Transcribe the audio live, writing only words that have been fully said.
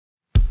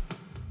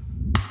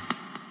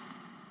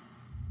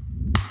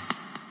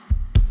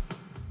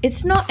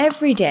It's not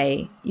every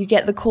day you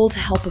get the call to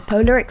help a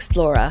polar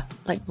explorer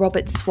like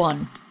Robert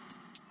Swan.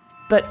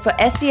 But for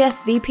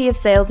SES VP of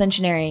Sales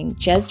Engineering,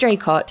 Jez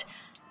Draycott,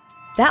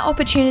 that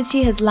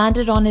opportunity has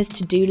landed on his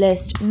to-do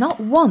list not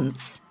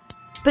once,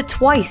 but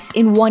twice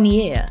in 1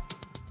 year.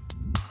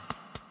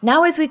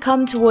 Now as we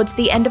come towards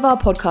the end of our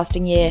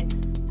podcasting year,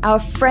 our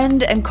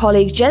friend and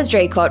colleague Jez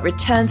Draycott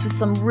returns with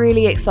some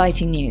really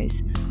exciting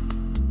news.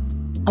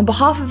 On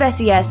behalf of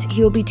SES,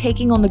 he will be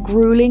taking on the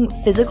grueling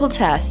physical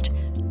test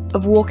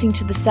of walking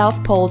to the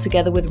South Pole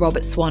together with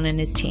Robert Swan and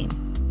his team.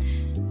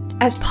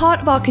 As part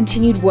of our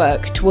continued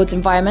work towards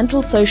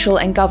environmental, social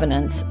and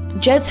governance,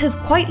 Jez has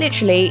quite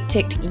literally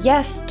ticked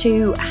yes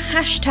to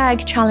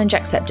 #challenge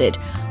accepted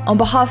on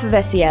behalf of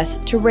SES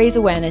to raise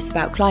awareness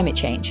about climate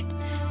change.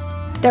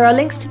 There are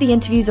links to the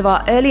interviews of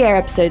our earlier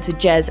episodes with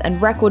Jez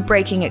and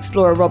record-breaking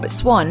explorer Robert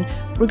Swan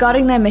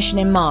regarding their mission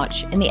in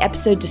March in the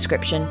episode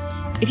description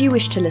if you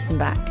wish to listen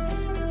back.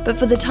 But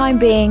for the time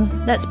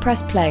being, let's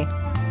press play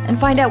and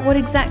find out what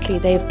exactly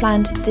they have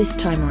planned this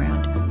time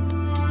around.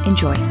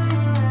 Enjoy.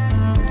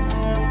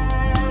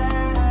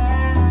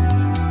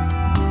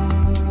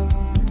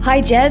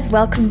 Hi Jez,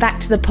 welcome back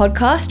to the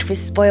podcast. We're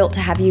spoilt to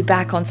have you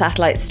back on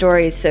Satellite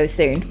Stories so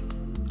soon.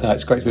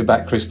 It's great to be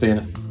back,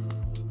 Christina.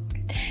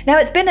 Now,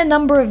 it's been a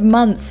number of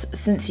months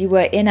since you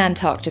were in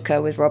Antarctica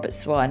with Robert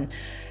Swan.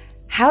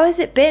 How has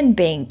it been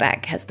being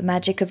back? Has the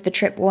magic of the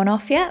trip worn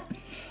off yet?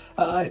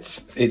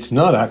 It's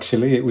not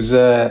actually. It was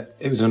an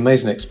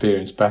amazing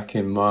experience back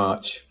in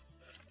March,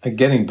 and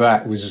getting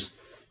back was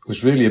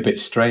really a bit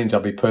strange. I'll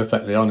be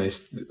perfectly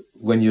honest.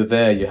 When you're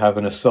there, you have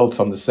an assault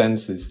on the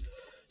senses.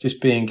 Just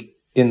being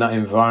in that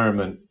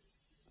environment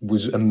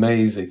was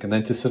amazing, and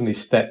then to suddenly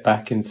step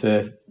back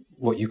into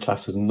what you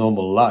class as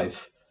normal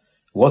life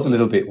was a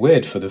little bit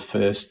weird for the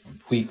first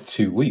week,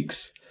 2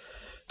 weeks.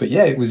 But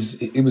yeah, it was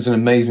an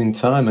amazing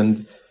time,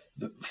 and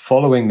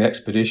following the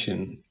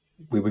expedition,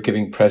 we were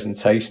giving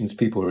presentations.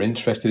 People were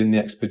interested in the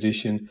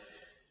expedition.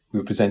 We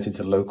were presenting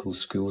to local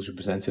schools. We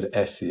presented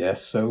at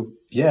SES. So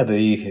yeah,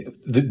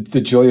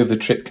 the joy of the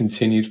trip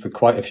continued for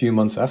quite a few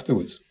months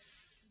afterwards.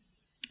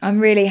 I'm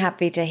really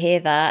happy to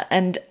hear that.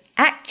 And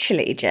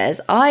actually,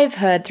 Jez, I've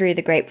heard through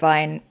the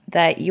grapevine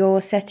that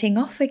you're setting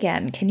off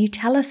again. Can you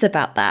tell us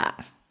about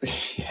that?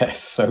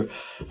 Yes. So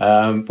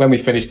when we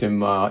finished in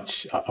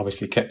March, I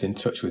obviously kept in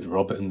touch with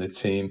Robert and the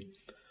team.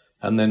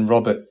 And then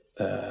Robert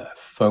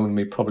phoned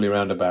me probably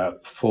around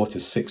about 4 to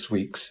 6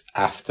 weeks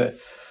after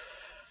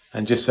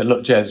and just said,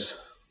 look, Jez,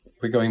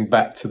 we're going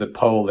back to the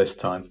pole this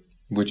time.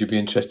 Would you be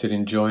interested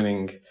in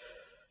joining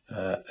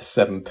a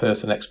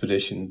 7-person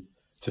expedition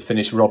to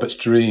finish Robert's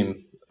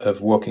dream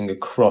of walking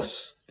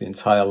across the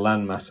entire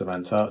landmass of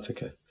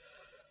Antarctica?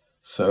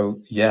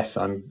 So yes,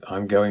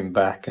 I'm going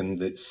back,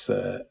 and it's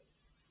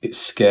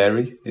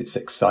scary, it's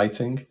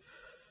exciting,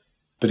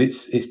 but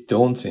it's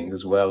daunting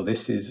as well.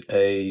 This is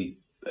a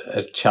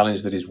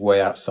challenge that is way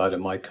outside of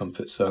my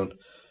comfort zone.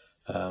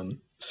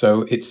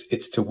 So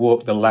it's to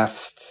walk the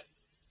last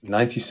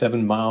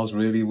 97 miles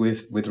really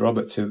with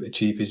Robert to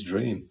achieve his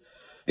dream.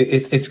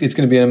 It's going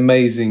to be an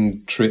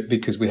amazing trip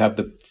because we have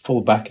the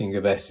full backing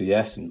of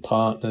SES and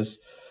partners.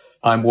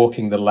 I'm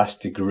walking the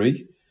last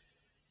degree,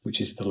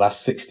 which is the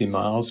last 60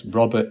 miles.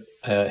 Robert,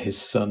 his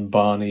son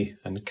Barney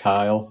and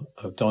Kyle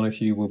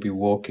O'Donoghue will be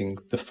walking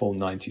the full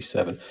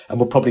 97. And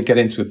we'll probably get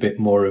into a bit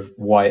more of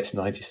why it's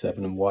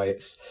 97 and why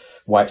it's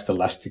the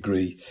last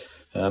degree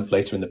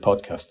later in the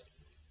podcast.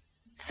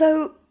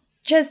 So,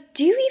 Jez,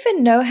 do you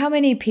even know how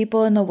many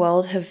people in the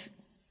world have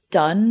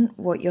done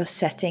what you're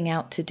setting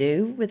out to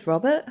do with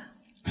Robert?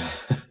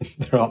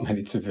 There aren't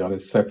many, to be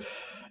honest. So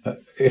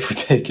if we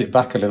take it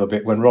back a little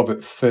bit, when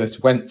Robert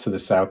first went to the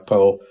South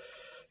Pole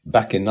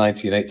back in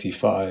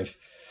 1985,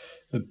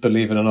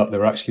 believe it or not,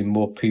 there were actually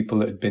more people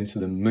that had been to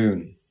the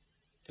moon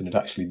than had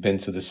actually been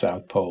to the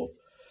South Pole.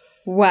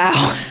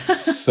 Wow.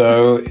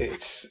 So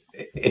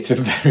it's a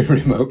very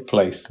remote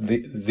place.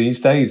 These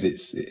days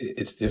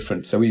it's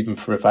different. So even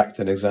for a fact,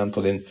 an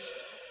example, in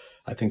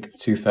I think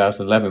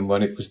 2011,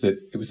 when it was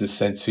the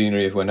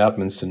centenary of when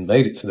Amundsen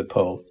made it to the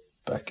pole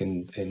back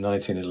in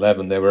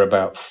 1911, there were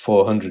about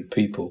 400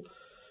 people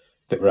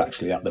that were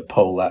actually at the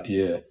pole that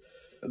year.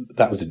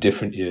 That was a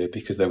different year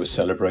because there were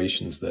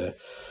celebrations there.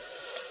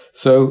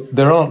 So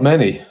there aren't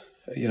many.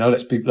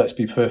 Let's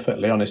be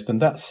perfectly honest,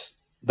 and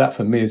that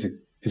for me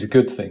is a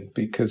good thing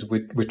because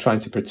we're trying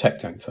to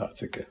protect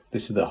Antarctica.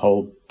 This is the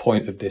whole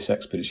point of this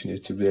expedition,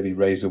 is to really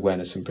raise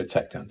awareness and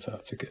protect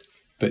Antarctica.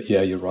 But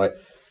yeah, you're right.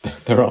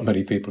 There aren't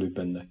many people who've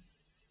been there.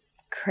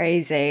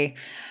 Crazy.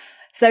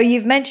 So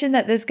you've mentioned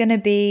that there's going to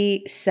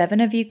be 7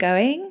 of you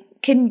going.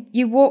 Can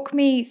you walk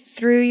me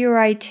through your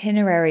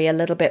itinerary a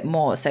little bit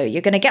more? So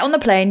you're going to get on the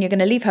plane, you're going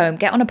to leave home,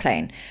 get on a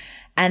plane.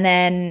 And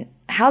then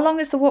how long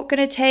is the walk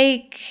going to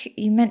take?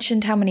 You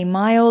mentioned how many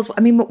miles.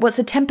 I mean, what's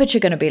the temperature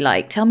going to be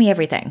like? Tell me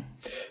everything.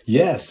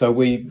 Yeah,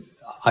 so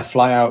I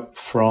fly out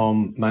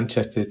from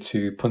Manchester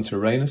to Punta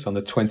Arenas on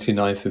the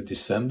 29th of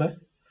December.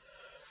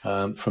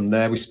 From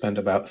there, we spend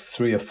about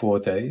 3 or 4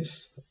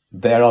 days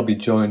There I'll be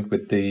joined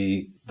with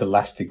the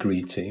Last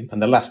Degree team.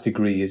 And the Last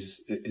Degree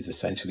is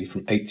essentially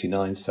from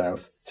 89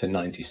 south to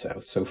 90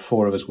 south. So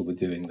 4 of us will be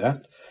doing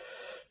that.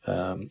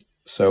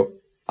 So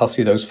I'll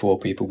see those 4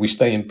 people. We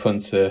stay in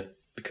Punta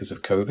because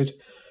of COVID.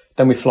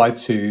 Then we fly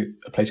to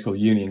a place called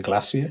Union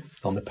Glacier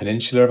on the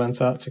peninsula of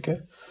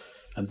Antarctica.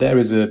 And there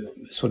is a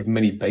sort of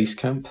mini base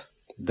camp.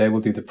 There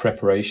we'll do the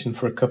preparation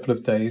for a couple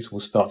of days. We'll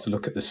start to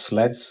look at the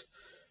sleds,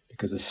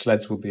 because the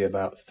sleds will be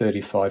about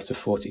 35 to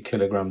 40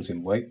 kilograms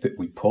in weight that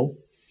we pull.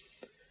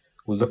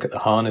 We'll look at the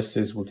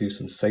harnesses. We'll do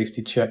some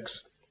safety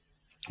checks.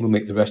 We'll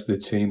meet the rest of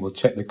the team. We'll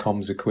check the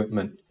comms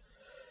equipment.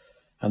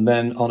 And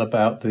then on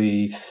about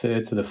the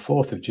 3rd to the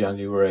 4th of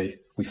January,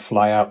 we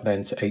fly out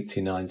then to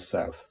 89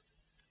 South.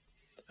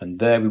 And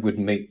there we would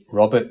meet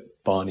Robert,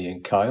 Barney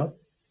and Kyle.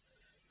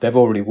 They've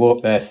already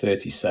walked their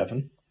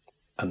 37.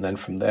 And then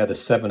from there, the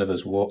 7 of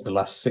us walk the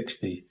last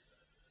 60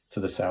 to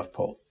the South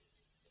Pole.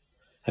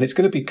 And it's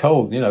going to be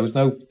cold,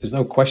 there's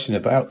no question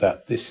about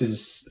that. This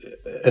is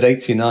at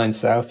 89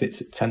 South,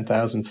 it's at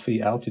 10,000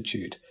 feet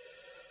altitude.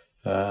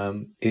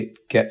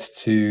 It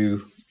gets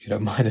to,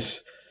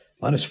 minus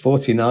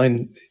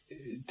 49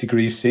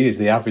 degrees C is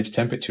the average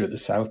temperature at the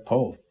South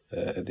Pole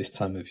at this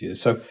time of year.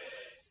 So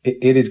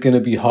it is going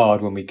to be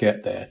hard when we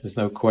get there. There's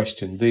no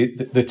question.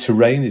 The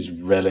terrain is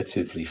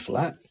relatively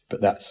flat, but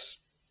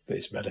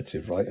it's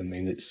relative, right? I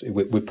mean,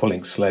 we're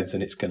pulling sleds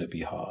and it's going to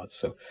be hard.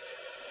 So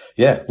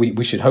yeah,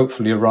 we should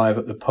hopefully arrive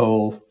at the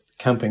pole,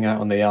 camping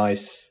out on the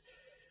ice.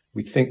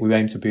 We think we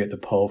aim to be at the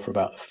pole for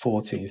about the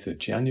 14th of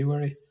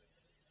January.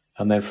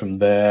 And then from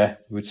there,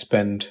 we would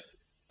spend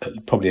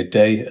probably a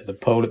day at the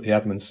pole at the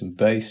Amundsen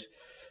base.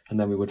 And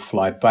then we would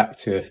fly back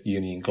to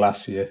Union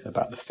Glacier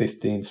about the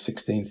 15th,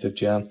 16th of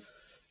Jan.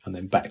 And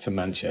then back to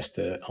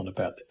Manchester on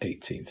about the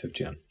 18th of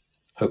Jan.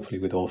 Hopefully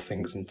with all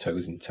fingers and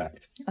toes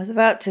intact. I was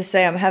about to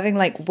say, I'm having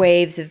like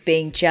waves of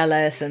being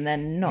jealous and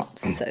then not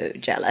so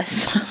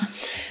jealous.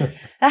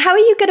 How are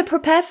you going to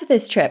prepare for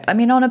this trip? I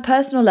mean, on a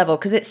personal level,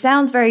 because it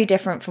sounds very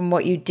different from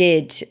what you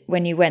did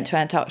when you went to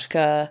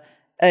Antarctica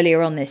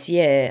earlier on this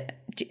year.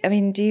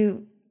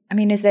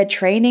 Is there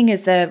training?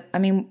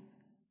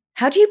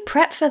 How do you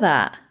prep for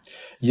that?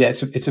 Yeah,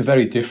 it's a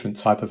very different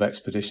type of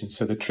expedition.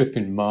 So the trip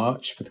in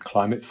March for the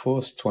Climate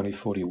Force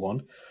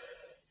 2041,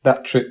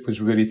 that trip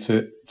was really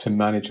to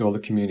manage all the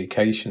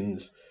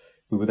communications.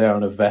 We were there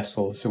on a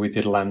vessel, so we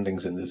did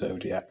landings in the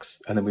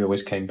Zodiacs. And then we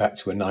always came back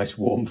to a nice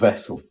warm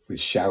vessel with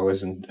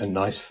showers and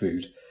nice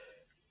food.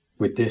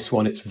 With this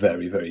one, it's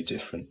very, very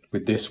different.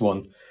 With this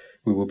one,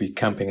 we will be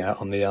camping out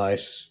on the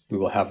ice. We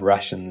will have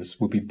rations.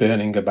 We'll be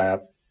burning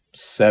about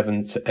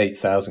 7,000 to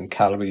 8,000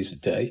 calories a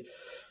day.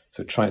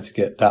 So trying to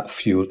get that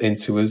fuel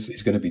into us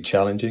is going to be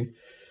challenging.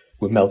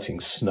 We're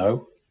melting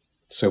snow.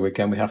 So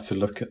again, we have to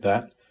look at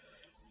that.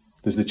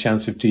 There's the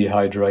chance of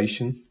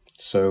dehydration.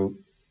 So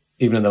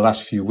even in the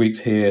last few weeks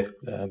here,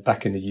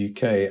 back in the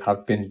UK,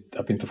 I've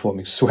been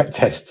performing sweat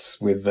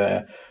tests with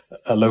a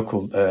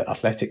local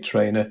athletic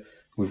trainer.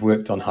 We've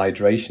worked on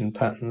hydration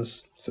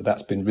patterns, so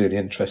that's been really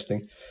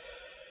interesting.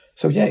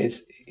 So yeah,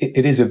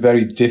 it is a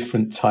very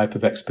different type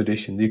of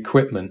expedition. The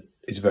equipment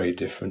is very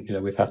different.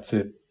 We've had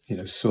to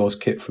source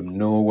kit from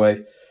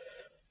Norway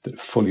that are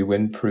fully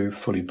windproof,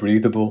 fully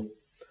breathable.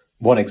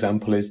 One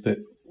example is that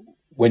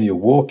when you're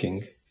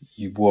walking,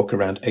 you walk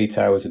around 8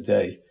 hours a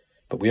day,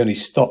 but we only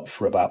stop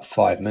for about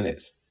 5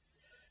 minutes.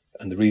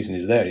 And the reason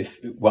is there,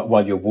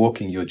 while you're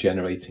walking, you're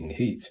generating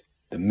heat.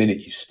 The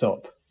minute you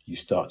stop, you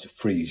start to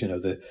freeze.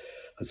 I'd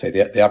say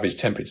the average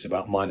temperature is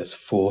about minus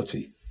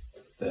 40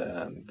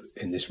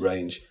 in this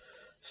range.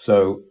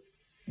 So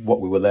what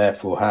we will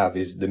therefore have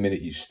is the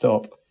minute you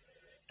stop,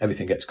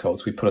 everything gets cold.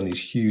 So we put on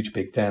these huge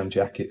big down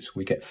jackets.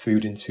 We get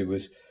food into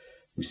us.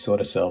 We sort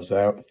ourselves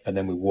out, and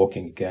then we're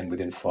walking again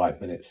within 5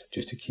 minutes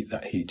just to keep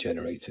that heat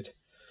generated.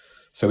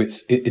 So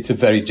it's a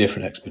very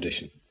different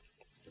expedition.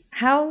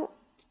 How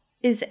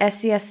is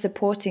SES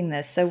supporting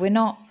this? So we're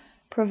not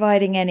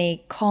providing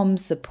any comms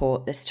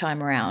support this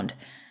time around.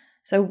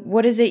 So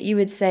what is it you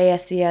would say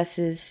SES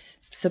is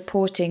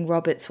supporting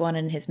Robert Swan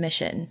and his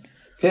mission?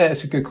 Yeah,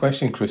 it's a good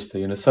question,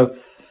 Krista. So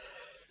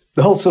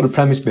the whole sort of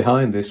premise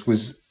behind this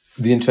was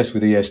the interest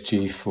with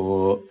ESG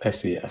for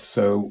SES.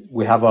 So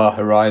we have our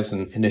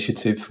Horizon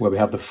initiative where we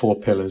have the 4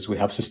 pillars. We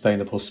have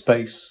sustainable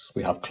space,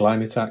 we have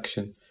climate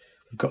action,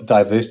 we've got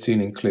diversity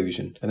and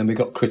inclusion, and then we've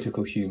got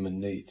critical human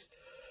needs.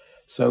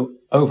 So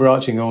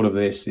overarching all of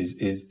this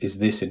is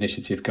this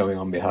initiative going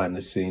on behind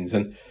the scenes.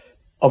 And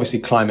obviously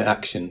climate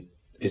action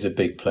is a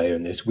big player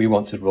in this. We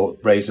want to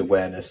raise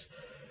awareness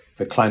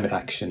for climate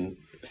action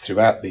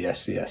throughout the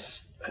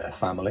SES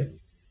family.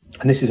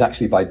 And this is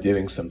actually by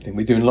doing something.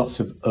 We're doing lots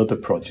of other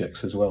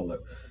projects as well, though.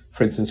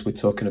 For instance, we're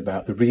talking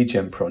about the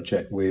Regen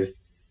project with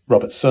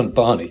Robert's son,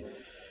 Barney,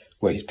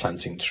 where he's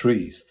planting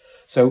trees.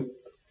 So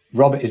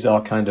Robert is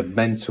our kind of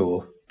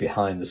mentor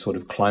behind the sort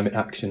of climate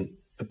action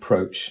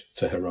approach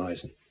to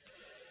Horizon.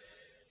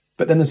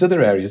 But then there's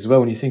other areas as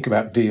well. When you think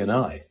about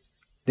D&I,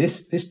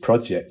 this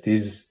project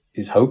is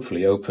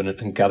hopefully open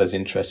and gathers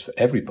interest for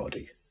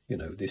everybody.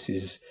 This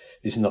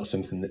is not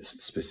something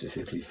that's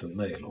specifically for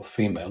male or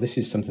female. This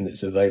is something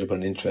that's available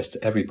and interest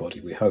to everybody,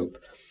 we hope.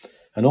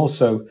 And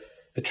also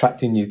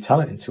attracting new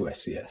talent into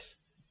SES.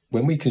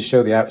 When we can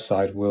show the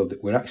outside world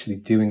that we're actually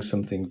doing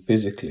something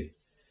physically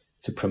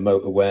to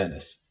promote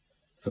awareness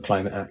for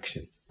climate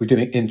action, we're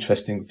doing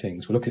interesting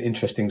things, we're looking at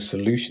interesting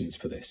solutions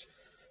for this.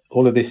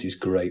 All of this is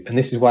great. And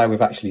this is why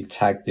we've actually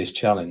tagged this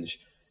challenge,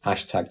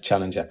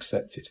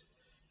 #ChallengeAccepted.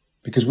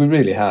 Because we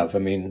really have. I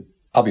mean,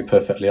 I'll be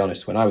perfectly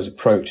honest, when I was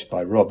approached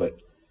by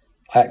Robert,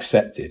 I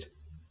accepted.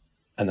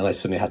 And then I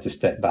suddenly had to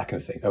step back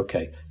and think,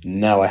 okay,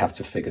 now I have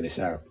to figure this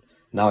out.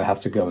 Now I have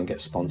to go and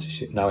get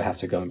sponsorship. Now I have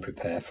to go and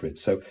prepare for it.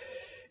 So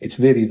it's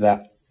really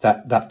that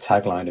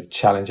tagline of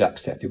challenge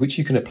accepted, which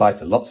you can apply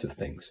to lots of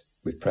things,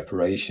 with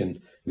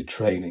preparation, with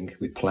training,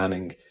 with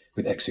planning,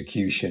 with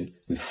execution,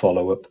 with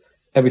follow-up.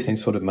 Everything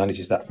sort of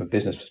manages that from a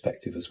business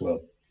perspective as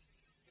well.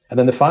 And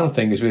then the final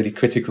thing is really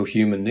critical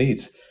human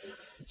needs.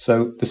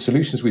 So the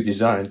solutions we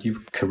designed, you're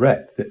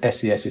correct that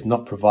SES is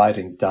not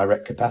providing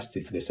direct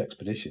capacity for this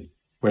expedition,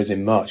 whereas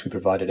in March we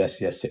provided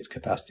SES-6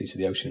 capacity to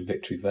the Ocean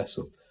Victory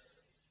vessel.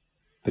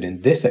 But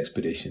in this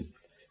expedition,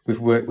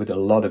 we've worked with a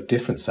lot of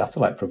different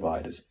satellite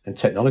providers and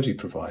technology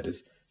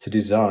providers to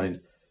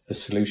design a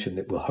solution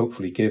that will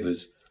hopefully give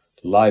us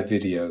live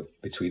video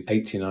between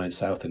 89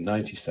 south and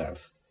 90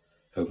 south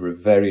over a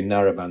very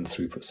narrowband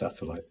throughput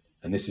satellite.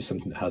 And this is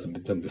something that hasn't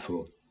been done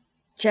before.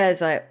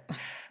 Jez, I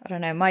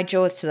don't know, my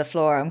jaw's to the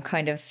floor. I'm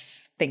kind of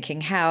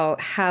thinking, how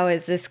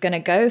is this going to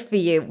go for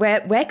you?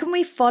 Where can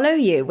we follow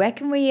you? Where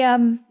can we,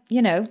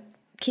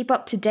 keep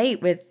up to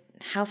date with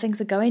how things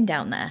are going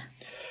down there?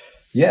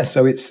 Yeah,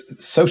 so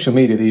it's social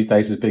media these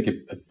days is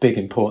a big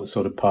important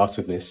sort of part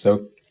of this.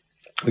 So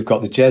we've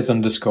got the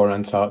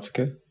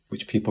Jez_Antarctica,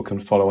 which people can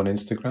follow on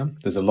Instagram.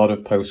 There's a lot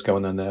of posts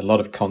going on there, a lot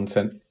of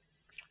content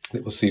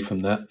that we'll see from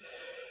that.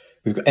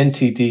 We've got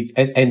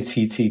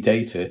NTT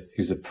Data,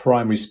 who's a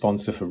primary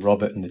sponsor for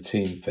Robert and the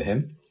team for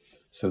him.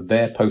 So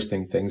they're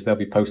posting things. They'll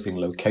be posting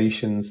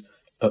locations,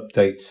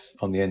 updates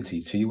on the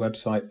NTT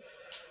website.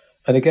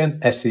 And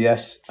again,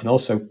 SES and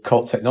also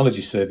Colt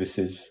Technology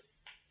Services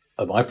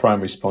are my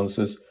primary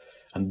sponsors.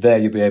 And there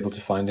you'll be able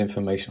to find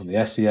information on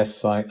the SES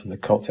site and the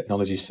Colt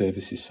Technology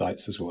Services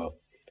sites as well.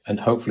 And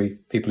hopefully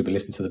people will be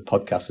listening to the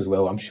podcast as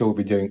well. I'm sure we'll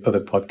be doing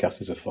other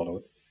podcasts as a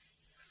follow-up.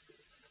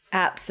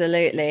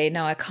 Absolutely.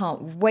 No, I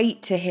can't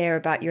wait to hear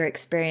about your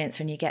experience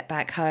when you get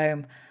back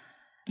home.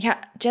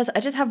 Yeah, Jez, I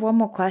just have one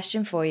more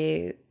question for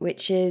you,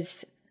 which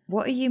is,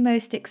 what are you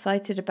most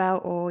excited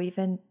about or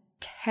even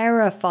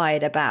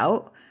terrified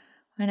about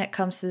when it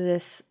comes to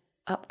this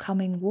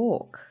upcoming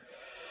walk?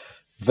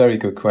 Very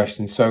good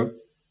question. So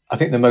I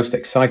think the most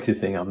exciting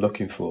thing I'm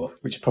looking for,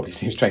 which probably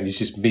seems strange, is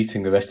just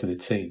meeting the rest of the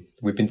team.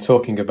 We've been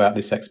talking about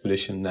this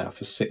expedition now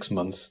for 6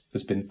 months.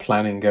 There's been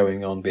planning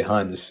going on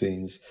behind the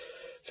scenes.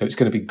 So it's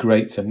going to be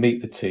great to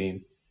meet the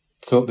team,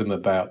 talk to them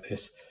about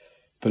this.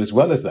 But as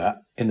well as that,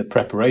 in the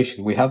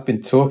preparation, we have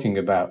been talking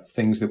about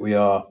things that we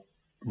are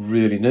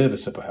really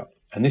nervous about.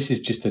 And this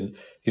is just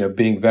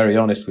being very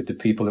honest with the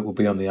people that will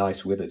be on the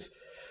ice with us.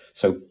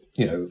 So,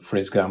 for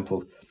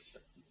example,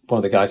 one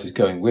of the guys who's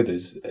going with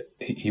us,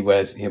 he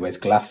wears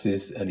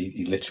glasses and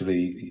he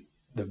literally,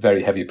 the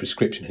very heavy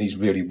prescription, and he's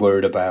really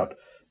worried about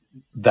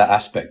that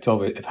aspect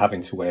of it, of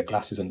having to wear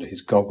glasses under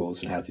his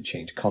goggles and how to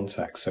change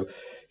contacts. So,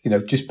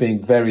 just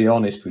being very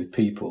honest with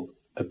people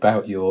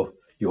about your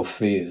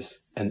fears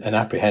and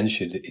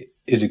apprehension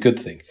is a good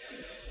thing.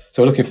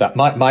 So looking for that.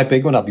 My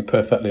big one, I'll be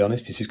perfectly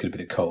honest, is just going to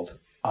be the cold.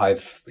 I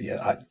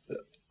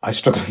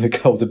struggle with the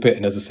cold a bit.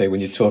 And as I say, when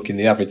you're talking,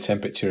 the average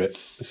temperature at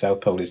the South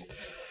Pole is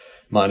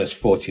minus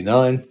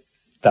 49.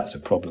 That's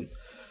a problem.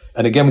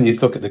 And again, when you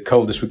look at the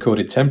coldest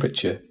recorded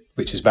temperature,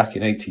 which is back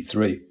in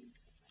 83,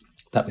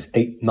 that was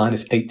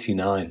minus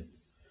 89.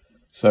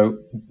 So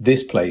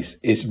this place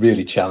is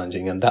really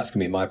challenging, and that's going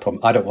to be my problem.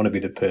 I don't want to be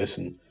the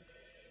person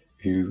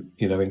who,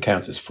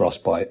 encounters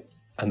frostbite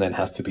and then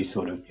has to be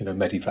sort of,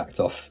 medevaced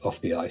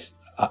off the ice.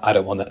 I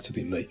don't want that to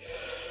be me.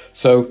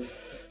 So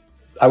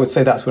I would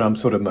say that's what I'm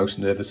sort of most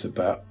nervous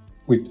about.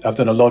 I've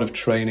done a lot of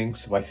training,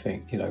 so I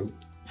think,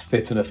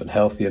 fit enough and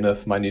healthy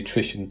enough. My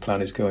nutrition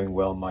plan is going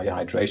well. My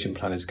hydration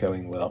plan is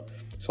going well.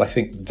 So I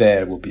think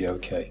there will be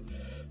okay.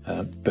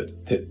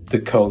 But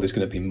the cold is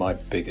going to be my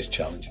biggest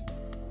challenge.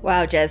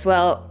 Wow, Jez.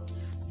 Well,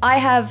 I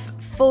have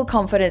full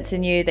confidence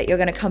in you that you're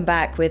going to come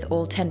back with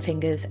all 10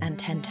 fingers and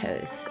 10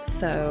 toes.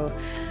 So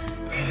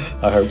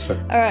I hope so.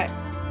 All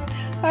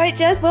right,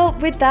 Jez. Well,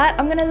 with that,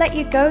 I'm going to let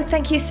you go.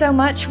 Thank you so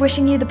much.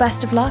 Wishing you the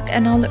best of luck,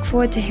 and I'll look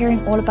forward to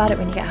hearing all about it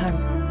when you get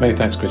home. Many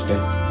thanks, Christine.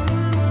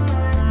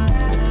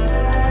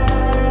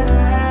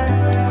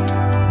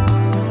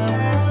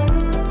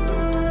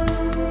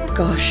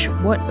 Gosh,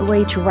 what a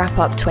way to wrap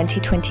up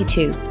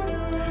 2022.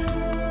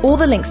 All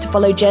the links to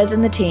follow Jez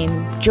and the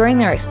team during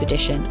their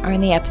expedition are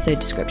in the episode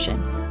description.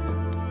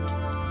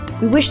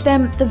 We wish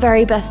them the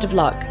very best of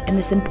luck in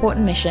this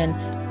important mission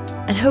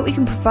and hope we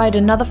can provide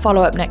another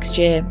follow-up next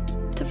year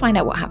to find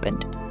out what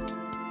happened.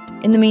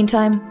 In the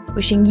meantime,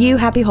 wishing you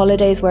happy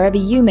holidays wherever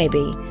you may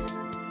be,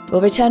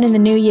 We'll return in the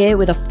new year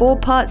with a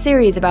 4-part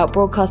series about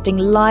broadcasting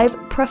live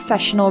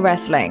professional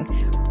wrestling.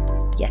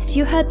 Yes,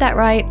 you heard that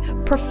right,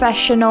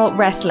 professional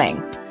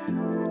wrestling.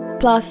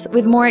 Plus,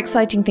 with more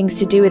exciting things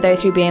to do with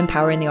O3B and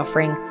Power in the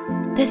offering,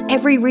 there's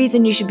every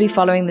reason you should be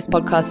following this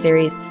podcast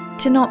series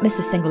to not miss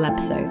a single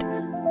episode.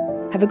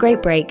 Have a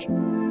great break,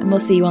 and we'll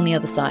see you on the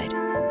other side.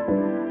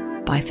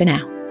 Bye for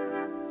now.